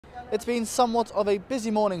It's been somewhat of a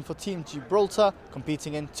busy morning for Team Gibraltar,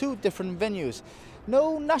 competing in two different venues.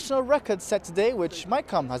 No national record set today, which might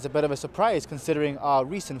come as a bit of a surprise considering our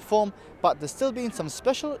recent form, but there's still been some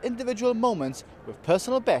special individual moments with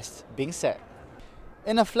personal bests being set.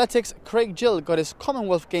 In athletics, Craig Gill got his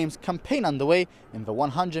Commonwealth Games campaign underway in the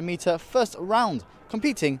 100-metre first round,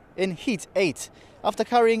 competing in Heat 8. After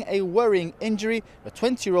carrying a worrying injury, the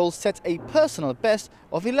 20-year-old set a personal best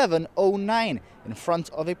of 11:09 in front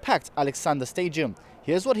of a packed Alexander Stadium.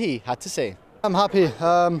 Here's what he had to say. I'm happy.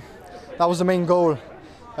 That was the main goal.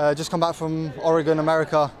 Just come back from Oregon,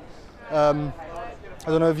 America. I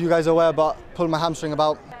don't know if you guys are aware, but pulled my hamstring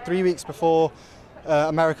about 3 weeks before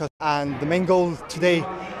America. And the main goal today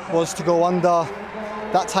was to go under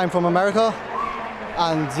that time from America.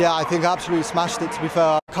 And yeah, I think I absolutely smashed it, to be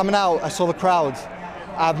fair. Coming out, I saw the crowd.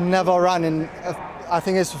 I've never run in, I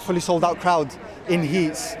think it's a fully sold out crowd in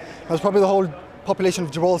heats. There's probably the whole population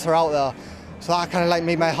of Gibraltar out there. So that kind of like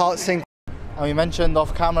made my heart sink. And you mentioned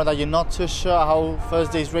off camera that you're not too sure how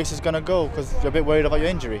Thursday's race is going to go because you're a bit worried about your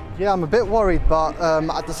injury. Yeah, I'm a bit worried, but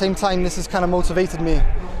at the same time, this has kind of motivated me.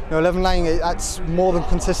 You know, 11:9, that's more than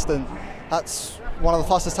consistent. That's one of the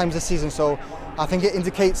fastest times this season, so I think it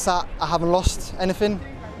indicates that I haven't lost anything.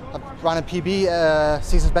 I ran a PB,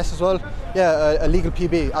 season's best as well. Yeah, a legal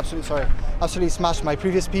PB, absolutely smashed my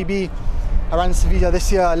previous PB. I ran in Sevilla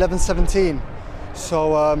this year, 11:17.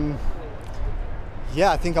 So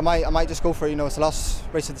yeah, I think I might just go for it. You know, it's the last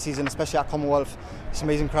race of the season, especially at Commonwealth. It's an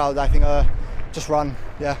amazing crowd. I think just run.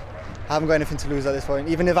 Yeah, I haven't got anything to lose at this point.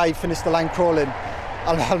 Even if I finish the line crawling,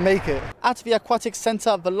 I'll make it. At the Aquatic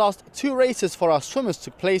Centre, the last two races for our swimmers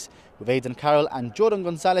took place, with Aidan Carroll and Jordan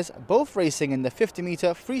Gonzalez both racing in the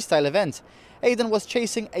 50-metre freestyle event. Aidan was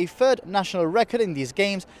chasing a third national record in these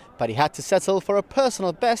games, but he had to settle for a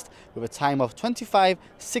personal best with a time of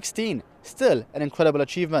 25:16. Still an incredible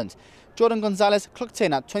achievement. Jordan Gonzalez clocked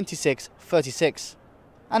in at 26:36.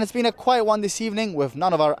 And it's been a quiet one this evening with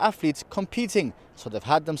none of our athletes competing, so they've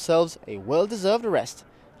had themselves a well-deserved rest.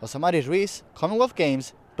 Mari Ruiz, Commonwealth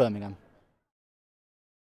Games, Birmingham.